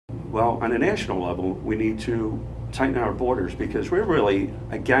Well, on a national level, we need to tighten our borders because we're really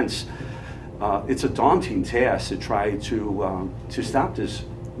against. It's a daunting task to try to stop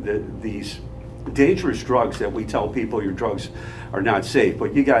these dangerous drugs that we tell people your drugs are not safe.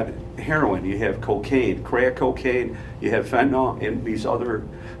 But you got heroin, you have cocaine, crack cocaine, you have fentanyl, and these other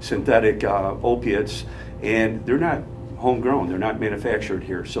synthetic opiates, and they're not homegrown, they're not manufactured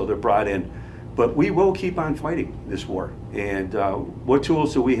here, so they're brought in. But we will keep on fighting this war. And what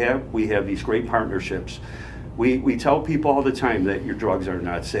tools do we have? We have these great partnerships. We tell people all the time that your drugs are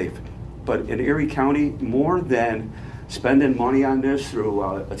not safe. But in Erie County, more than spending money on this through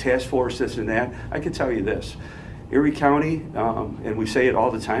a task force, this and that, I can tell you this. Erie County, and we say it all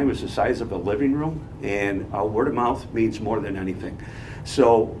the time, is the size of a living room, and word of mouth means more than anything.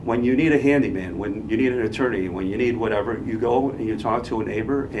 So when you need a handyman, when you need an attorney, when you need whatever, you go and you talk to a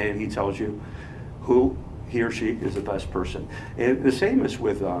neighbor and he tells you who he or she is the best person. And the same is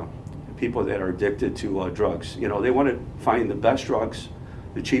with people that are addicted to drugs. You know, they want to find the best drugs,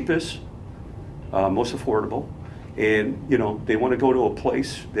 the cheapest, most affordable, and you know, they want to go to a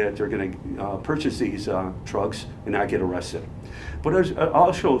place that they're going to purchase these drugs and not get arrested. But it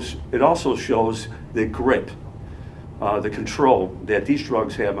also shows the grip, the control that these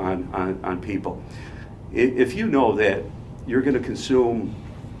drugs have on people. If you know that you're going to consume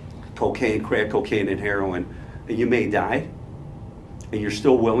cocaine, crack cocaine, and heroin, and you may die, and you're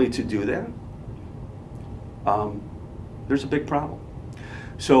still willing to do that, there's a big problem.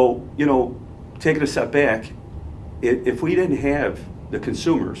 So, you know, taking a step back, if we didn't have the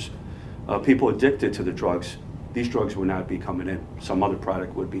consumers, people addicted to the drugs, these drugs would not be coming in. Some other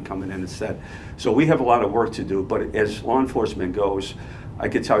product would be coming in instead. So we have a lot of work to do, but as law enforcement goes, I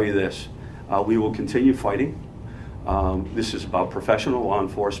can tell you this, we will continue fighting. This is about professional law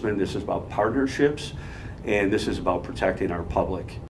enforcement, this is about partnerships, and this is about protecting our public.